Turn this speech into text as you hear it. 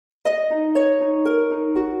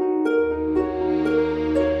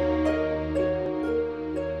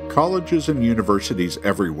Colleges and universities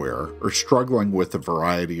everywhere are struggling with a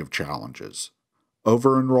variety of challenges.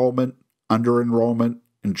 Over-enrollment, under-enrollment,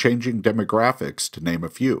 and changing demographics, to name a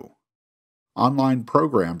few. Online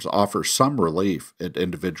programs offer some relief at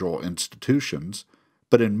individual institutions,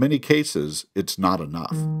 but in many cases, it's not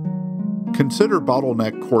enough. Consider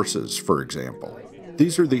bottleneck courses, for example.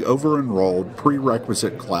 These are the over-enrolled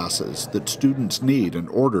prerequisite classes that students need in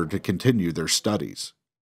order to continue their studies.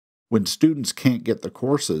 When students can't get the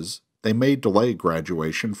courses, they may delay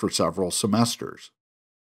graduation for several semesters.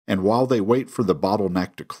 And while they wait for the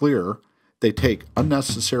bottleneck to clear, they take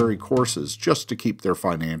unnecessary courses just to keep their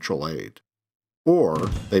financial aid. Or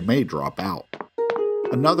they may drop out.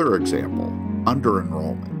 Another example,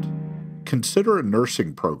 under-enrollment. Consider a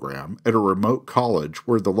nursing program at a remote college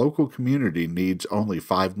where the local community needs only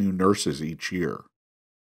 5 new nurses each year.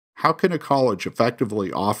 How can a college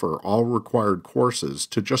effectively offer all required courses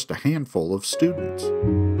to just a handful of students?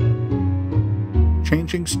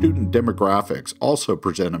 Changing student demographics also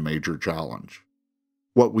present a major challenge.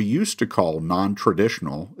 What we used to call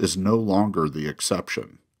non-traditional is no longer the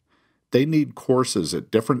exception. They need courses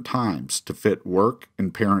at different times to fit work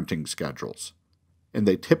and parenting schedules, and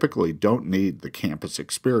they typically don't need the campus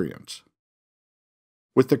experience.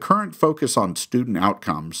 With the current focus on student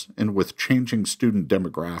outcomes and with changing student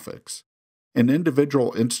demographics, an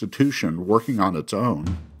individual institution working on its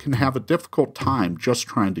own can have a difficult time just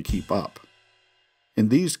trying to keep up. In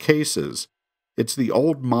these cases, it's the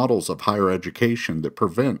old models of higher education that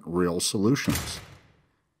prevent real solutions.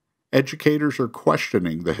 Educators are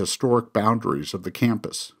questioning the historic boundaries of the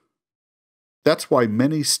campus. That's why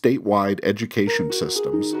many statewide education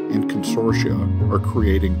systems and consortia are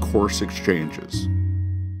creating CourseExchanges.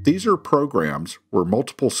 These are programs where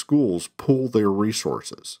multiple schools pool their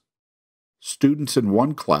resources. Students in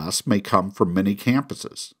one class may come from many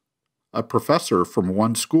campuses. A professor from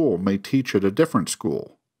one school may teach at a different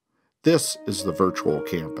school. This is the virtual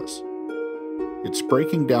campus. It's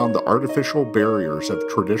breaking down the artificial barriers of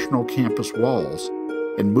traditional campus walls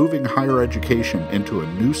and moving higher education into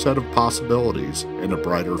a new set of possibilities and a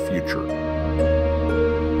brighter future.